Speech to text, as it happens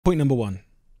Point number one.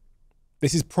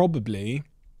 This is probably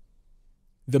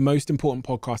the most important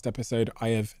podcast episode I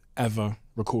have ever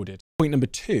recorded. Point number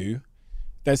two.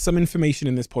 There's some information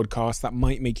in this podcast that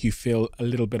might make you feel a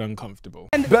little bit uncomfortable.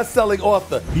 Best-selling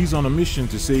author. He's on a mission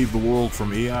to save the world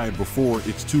from AI before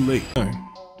it's too late. So,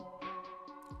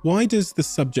 why does the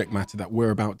subject matter that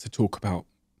we're about to talk about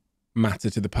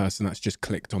matter to the person that's just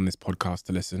clicked on this podcast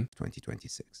to listen?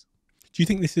 2026. Do you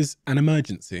think this is an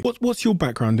emergency? What's your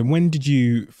background and when did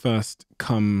you first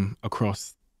come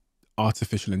across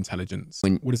artificial intelligence?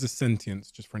 What is a sentience,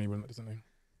 just for anyone that doesn't know?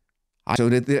 So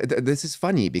this is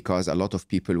funny because a lot of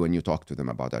people, when you talk to them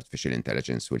about artificial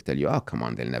intelligence, will tell you, oh, come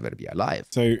on, they'll never be alive.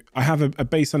 So I have a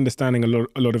base understanding a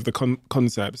lot of the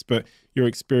concepts, but your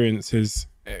experiences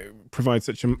provide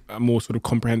such a more sort of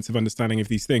comprehensive understanding of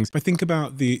these things. I think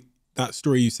about that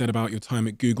story you said about your time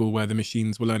at Google where the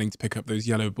machines were learning to pick up those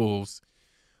yellow balls.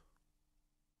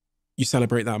 You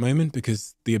celebrate that moment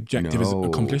because the objective is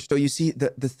accomplished? So you see, the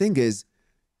thing is,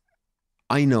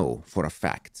 I know for a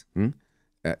fact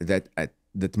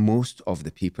that most of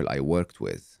the people I worked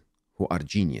with who are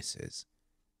geniuses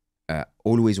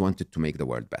always wanted to make the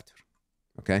world better,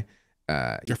 okay?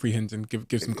 Geoffrey Hinton,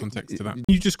 give some context to that. Can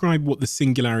you describe what the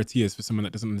singularity is for someone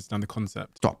that doesn't understand the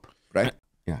concept? Stop, right?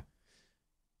 Yeah.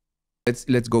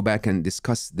 Let's go back and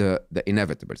discuss the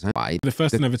inevitables. Huh? The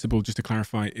first inevitable, just to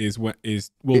clarify, is will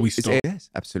we stop? Yes,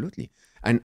 absolutely. And